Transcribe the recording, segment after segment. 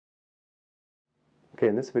Okay,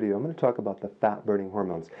 in this video I'm going to talk about the fat-burning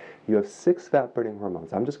hormones. You have 6 fat-burning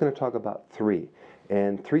hormones. I'm just going to talk about 3.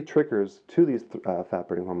 And 3 triggers to these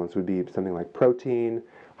fat-burning hormones would be something like protein,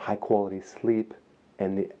 high-quality sleep,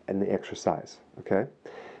 and the exercise. Okay?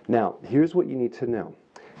 Now, here's what you need to know.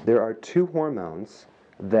 There are 2 hormones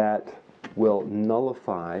that will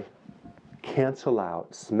nullify, cancel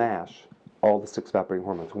out, smash all the 6 fat-burning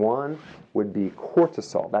hormones. One would be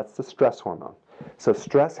cortisol. That's the stress hormone. So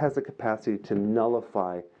stress has the capacity to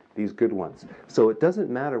nullify these good ones. So it doesn't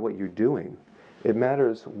matter what you're doing. It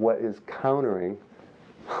matters what is countering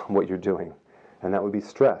what you're doing. And that would be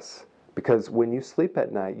stress. Because when you sleep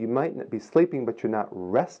at night, you might be sleeping, but you're not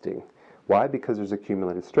resting. Why? Because there's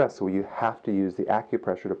accumulated stress. So you have to use the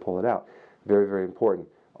acupressure to pull it out. Very, very important.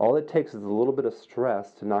 All it takes is a little bit of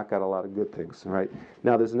stress to knock out a lot of good things, right?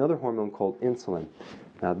 Now, there's another hormone called insulin.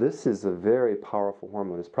 Now, this is a very powerful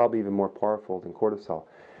hormone. It's probably even more powerful than cortisol,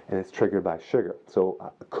 and it's triggered by sugar. So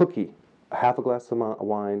a cookie, half a glass of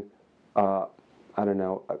wine, half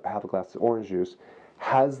a glass of orange juice,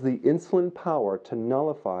 has the insulin power to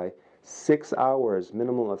nullify 6 hours,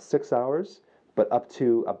 minimum of 6 hours, but up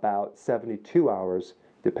to about 72 hours,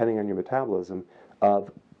 depending on your metabolism,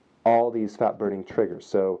 of all these fat-burning triggers.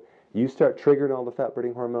 So you start triggering all the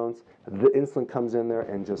fat-burning hormones, the insulin comes in there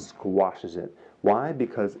and just squashes it. Why?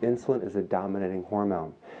 Because insulin is a dominating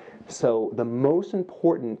hormone. So the most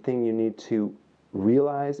important thing you need to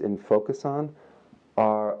realize and focus on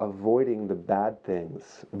are avoiding the bad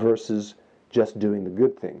things versus just doing the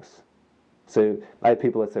good things. So I have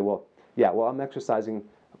people that say, well, I'm exercising,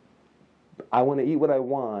 I want to eat what I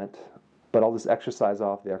want, but I'll just exercise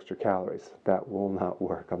off the extra calories. That will not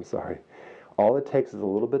work, I'm sorry. All it takes is a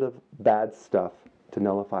little bit of bad stuff to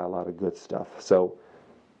nullify a lot of good stuff. So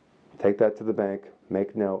take that to the bank,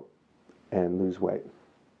 make note, and lose weight.